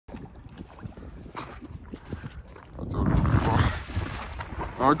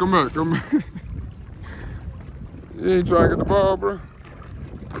All right, come back, come back. You ain't trying to get the ball, bro. You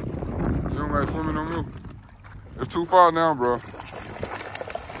don't like swimming no more. It's too far now, bro.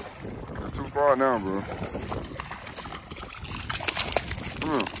 It's too far now, bro. Come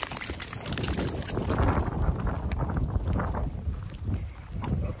on.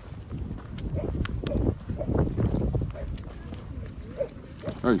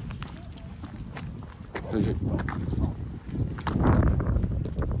 Hey. Hey, hey.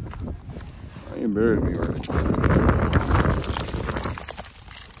 I ain't buried me right.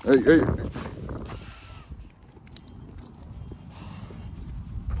 Hey, hey.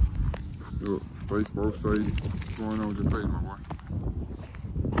 Look, face first say, what's going on with your face, my boy?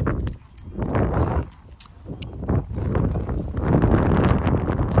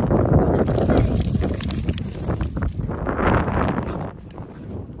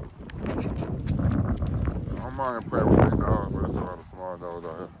 I don't mind playing with big dogs, but there's a lot of small dogs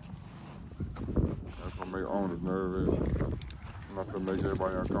out here. That's gonna make owners nervous. I'm not gonna make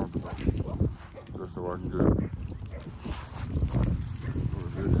everybody uncomfortable. Just so I can get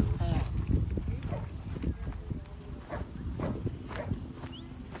videos.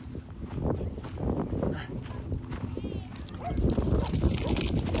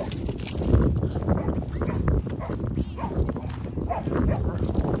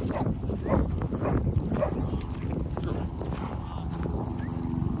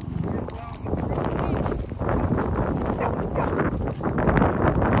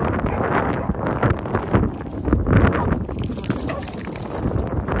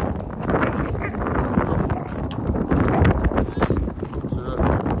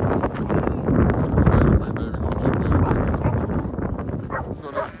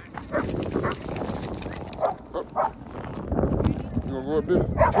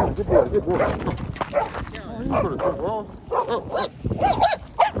 Good boy, good boy. Oh, you put it good ball.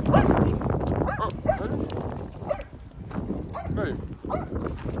 Hey.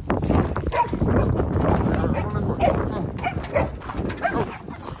 Come this way. Come on.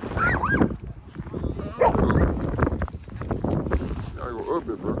 Gotta go up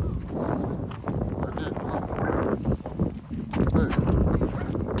it, bro. Right there, come on. Hey.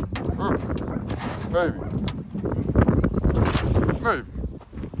 Baby. Maybe.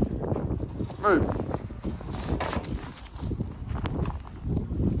 Maybe.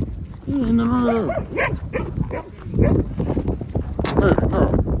 Ain't nothing wrong with that. Maybe, no.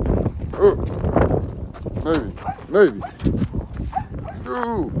 Maybe. Maybe.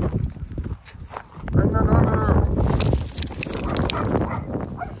 Dude. Ain't nothing wrong with that.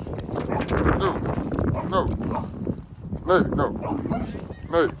 Dude. No. Maybe, no.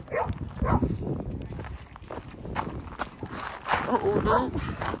 Maybe. Uh-oh, dude.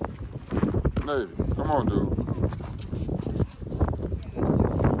 Maybe. Come on, dude.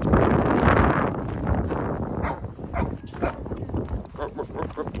 Up.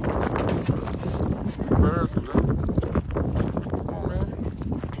 Embarrassing, dude. Come on, man.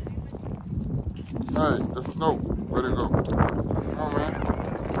 Hey, just, no. Let it go. Come on, man.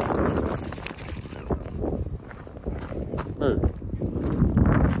 Hey.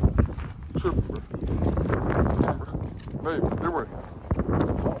 Tripping, bro. Come on, bro. Baby, get away.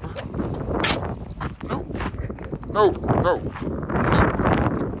 No.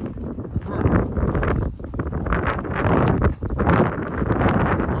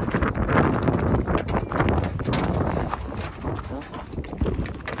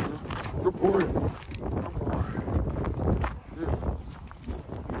 Good boy. Good boy. Yeah.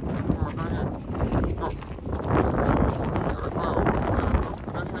 Come on, down here. Go.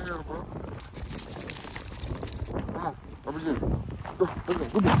 Put that hand bro. Come on. Up again. Go. Let's go.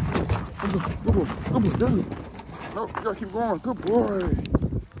 Good boy. Let's go. Good boy. Good boy. Down here. No, you gotta keep going. Good boy.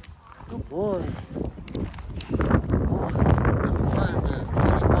 Good boy. Good boy. That's a tight man.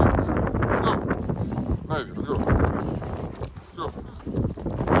 Let's go. Maybe. Let's go. Let's go.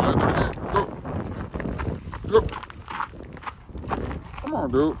 All right, do it again. Let's go. Let's go. Come on,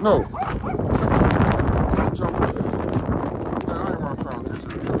 dude. No. Jump up. Man, I ain't want to try and teach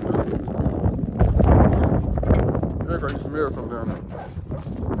you. Yeah, I used to smell something down there.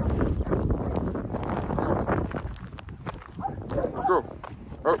 Let's go.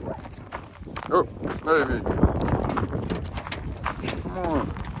 Up. Up. Maybe. Come on.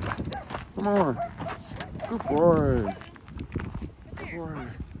 Come on. Good boy. Good boy.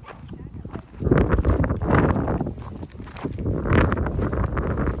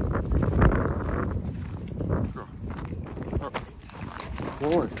 Let's go. Up.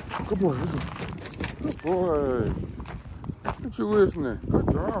 Boy. Good boy. Let's go. Good boy. Look at you listening. Good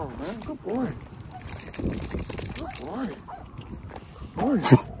dog, man. Good boy. Good boy. boy.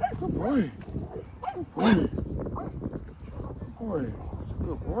 Good boy. Good boy. Good boy. That's a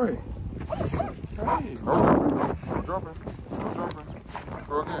good boy. Hey, no jumping. No jumping.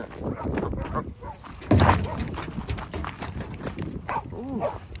 Go again. Ooh.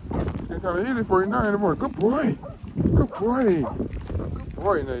 It's kind of easy for you now anymore. Good boy. Good boy. Good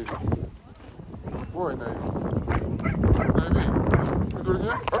boy, Navy. Good boy, Navy. Navy. You do it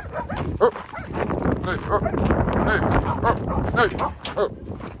again? Up. Navy, up. Navy, up. Navy, up.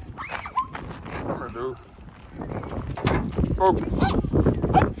 Come here, dude. Focus.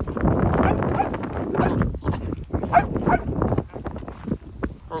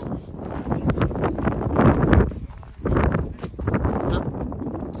 Focus. Zip. Zip.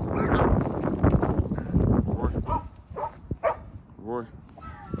 Boy. Boy.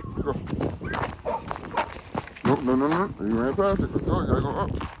 Let's go. No. You ran past it. Let's go. You gotta go up.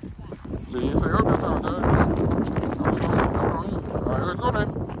 See, you ain't say up that time, Dad. All right, let's go, Nate.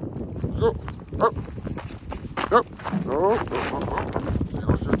 Let's go. Up. Up. No. See,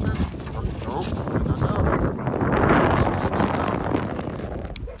 go shut this. No. Get that down.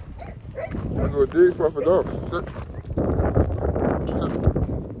 So go dig for a dog. Sit. Sit.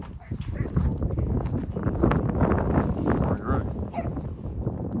 Are you ready?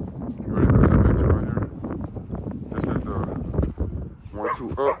 You ready for this adventure right here? This is the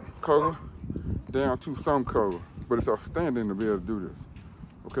 1-2 up cover, down 2 thumb cover. But it's outstanding to be able to do this.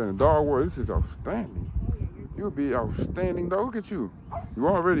 Okay, in the dog world, this is outstanding. You'll be outstanding, dog. Look at you. You're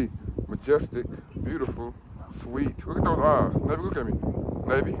already majestic, beautiful, sweet. Look at those eyes. Navy, look at me.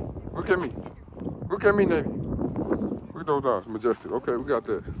 Navy, look at me. Look at me, Navy. Look at those eyes, majestic. Okay, we got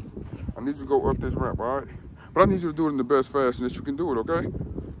that. I need you to go up this ramp, all right? But I need you to do it in the best fashion that you can do it, okay?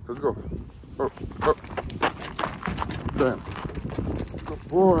 Let's go. Up. Down. Good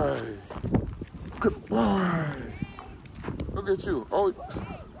boy. Good boy. Look at you. Oh,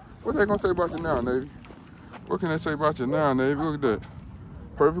 what they gonna say about you now, Navy? What can they say about you now, Navy? Look at that.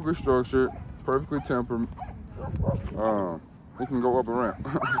 Perfectly structured, perfectly tempered. He can go up a ramp.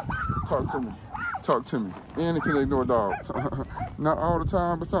 Talk to me. And he can ignore dogs. Not all the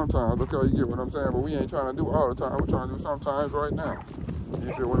time, but sometimes. Okay, you get what I'm saying? But we ain't trying to do all the time. We're trying to do sometimes right now.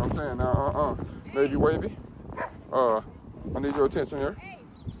 You feel what I'm saying? Now, Navy wavy. I need your attention here.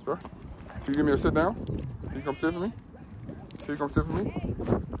 Sir, can you give me a sit down? Can you come sit for me? Can you come sit for me?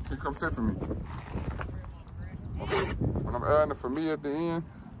 Can you come sit for me? Okay. When I'm adding it for me at the end,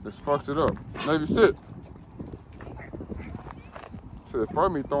 this fucks it up. Navy, sit. Said for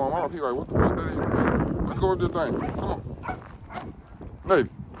me, throw him off. He like, what the fuck that is, man? Let's go with this thing. Come on. Navy.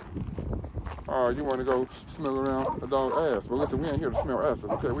 You want to go smell around a dog's ass. But listen, we ain't here to smell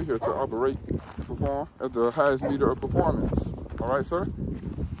asses, okay? We're here to operate, perform at the highest meter of performance. All right, sir?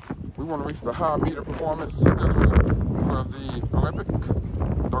 We want to reach the high meter performance schedule for the Olympic.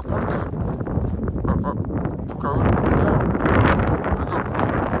 Dog punch. Up. To cover. Down.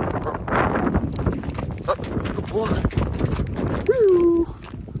 Up. Good boy. Woo!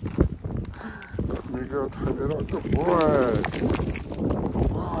 Talk to me, girl. Turn it up. Good boy. Good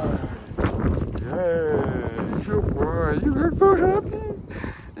boy. Yay. Good boy. You look so happy.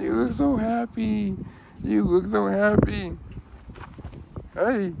 You look so happy. You look so happy.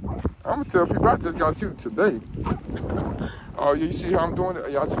 Hey, I'm gonna tell people I just got you today. Oh, you see how I'm doing it?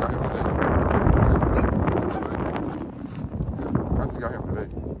 Yeah, I just got him today. I just got him today.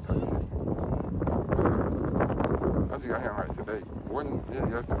 Type shit. I just got him like today. Wasn't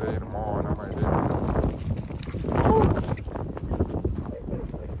yesterday, tomorrow, nothing like that. Oh.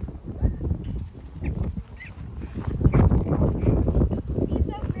 He's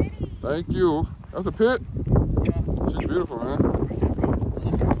so pretty. Thank you. That's a pit? Yeah. She's beautiful, man.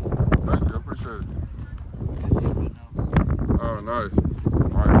 Thank you, I appreciate it. Oh, nice.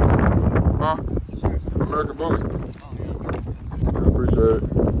 Nice. Huh? Sure. American Bully. Oh, yeah. I appreciate it.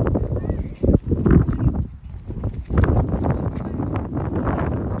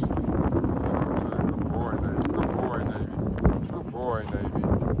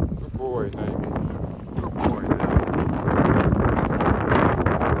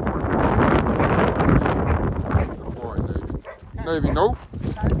 Navy, nope.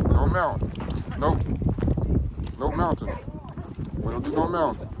 No mountain. Nope. No mountain. We don't do no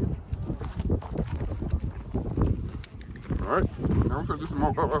mountain. Alright. Now I'm gonna do some more.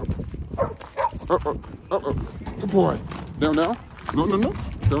 Up. Good boy. Down. No.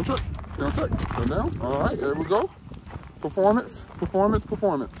 Down check. Down. Alright, there we go. Performance.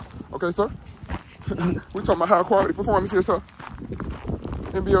 Okay, sir? We talking about high quality performance here, sir.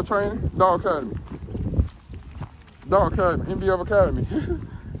 NBL training, Dog Academy. NBL Academy.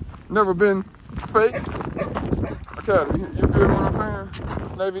 Never been fake. I Academy. You feel what I'm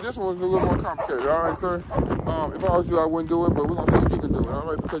saying? Navy, this one was a little more complicated. All right, sir. If I was you, I wouldn't do it, but we're gonna see if you can do it. All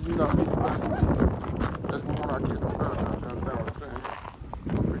right, because you know me. Let's move on our kids from better. You understand what I'm saying?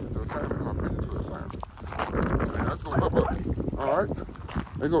 I'm preaching to a sermon. I'm preaching to a sermon. Let's go up. All right.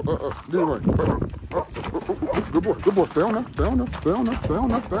 They go this way. Good boy. Good boy. Stay on there. Stay on there. Stay on there. Stay on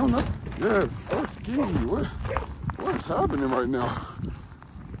there. Stay on there. Yes, so ski. What's happening right now?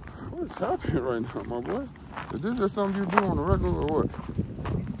 What's happening right now, my boy? Is this just something you do on the regular or what?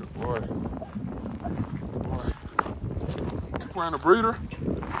 Good boy. Good boy. You playing a breeder?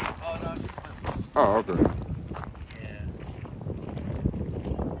 Oh, no, she's fine. Oh, okay. Yeah.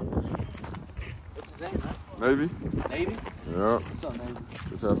 What's his name, man? Navy? Navy? Yeah. What's up, Navy?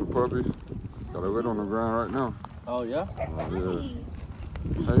 Just have some puppies. Got a lid on the ground right now. Oh, yeah? Oh,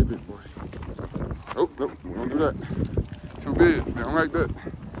 yeah. Hey, big boy. Oh, nope, we don't do that. Too big. They don't like that.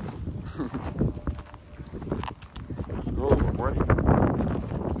 Let's go, boy.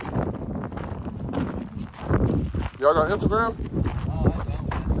 Y'all got Instagram? Oh,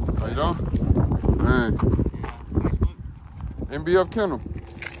 I don't. How you doing? Man. Yeah. Facebook? NBF Kennel.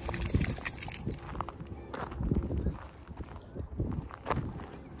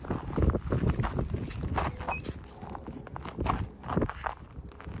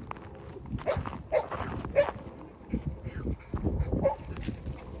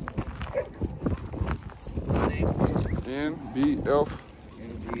 NBF.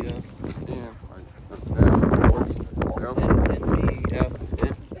 NBF. N. Like, that's national. F.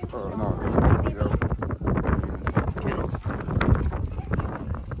 NBF. No, that's NBF. Kennels.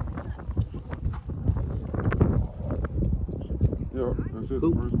 Yeah, that's it.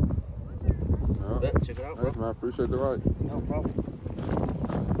 Cool. First one. Yeah. Bet, check it out, bro. Thanks, man. I appreciate the ride. No problem.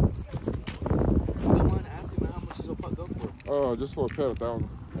 You don't mind asking, man, how much does a pup go for? Just for a pet, 1,000.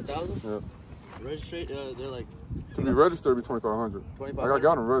 1,000? Yeah. Registrate, they're like... To be registered, it'd be 2,500. 2,500? Like, I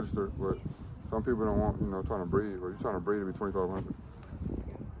got them registered, but some people don't want, trying to breed, or you trying to breed, it'd be 2,500.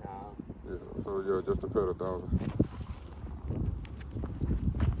 Nah. Yeah, so yeah, just a pet, 1,000.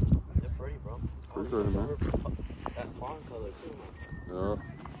 They're pretty, bro. Appreciate it, man. That fawn color, too, man. Yeah.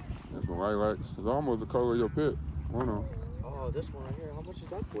 And some lilacs. It's almost the color of your pet. One of them. Oh, this one right here. How much is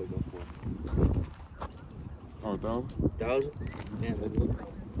that boy go for? Oh, 1,000? 1,000? Man, baby, look.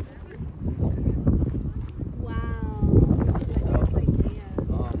 Wow. That's like, yeah.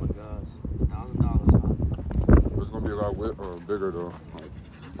 Oh my gosh. $1,000, huh? It's gonna be a lot bigger though. Like,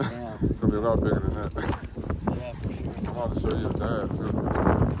 Yeah. it's gonna be a lot bigger than that. Yeah, for sure. I'm about to show you a dad too.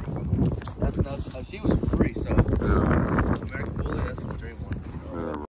 That's she was free, so. Yeah. American